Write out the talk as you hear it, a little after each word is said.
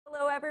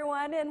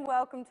everyone, and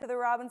welcome to the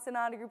Robinson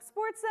Auto Group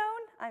Sports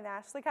Zone. I'm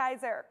Ashley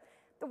Kaiser.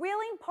 The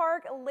Wheeling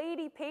Park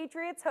Lady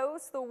Patriots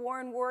host the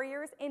Warren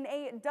Warriors in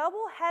a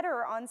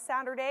doubleheader on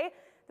Saturday.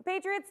 The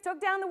Patriots took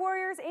down the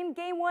Warriors in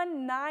Game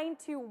 1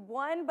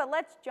 9-1, but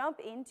let's jump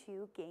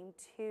into Game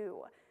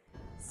 2.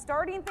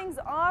 Starting things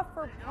off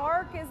for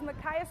Park is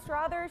Micaiah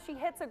Strother. She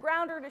hits a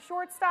grounder to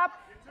shortstop,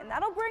 and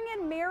that'll bring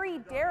in Mary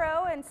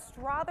Darrow, and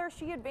Strother,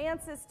 she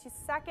advances to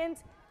second,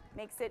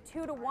 makes it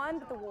 2-1,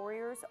 but the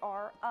Warriors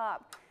are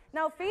up.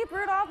 Now Faith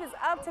Rudolph is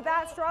up to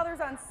bat. Strother's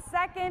on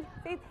second.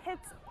 Faith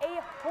hits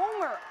a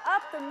homer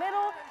up the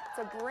middle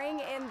to bring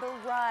in the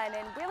run,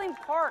 and Wheeling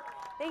Park,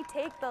 they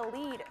take the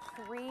lead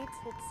 3-2.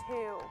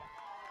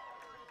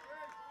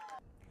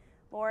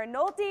 Lauren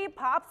Nolte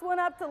pops one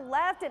up to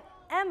left, and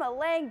Emma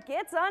Lang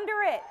gets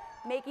under it,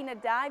 making a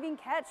diving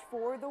catch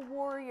for the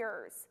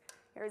Warriors.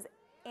 Here's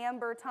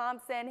Amber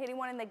Thompson hitting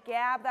one in the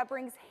gap. That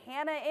brings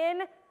Hannah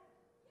in,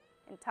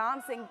 and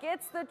Thompson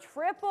gets the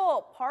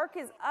triple. Park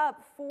is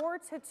up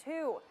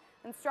 4-2.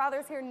 And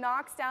Strothers here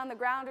knocks down the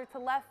grounder to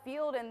left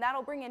field, and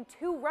that'll bring in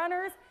 2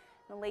 runners.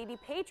 The Lady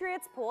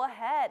Patriots pull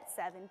ahead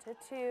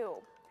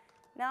 7-2.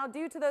 Now,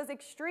 due to those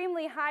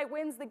extremely high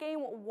winds, the game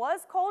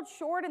was called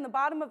short in the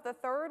bottom of the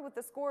third with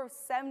the score of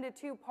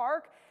 7-2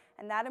 Park,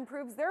 and that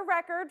improves their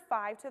record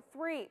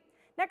 5-3.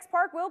 Next,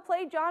 Park will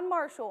play John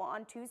Marshall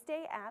on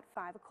Tuesday at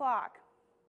 5 o'clock.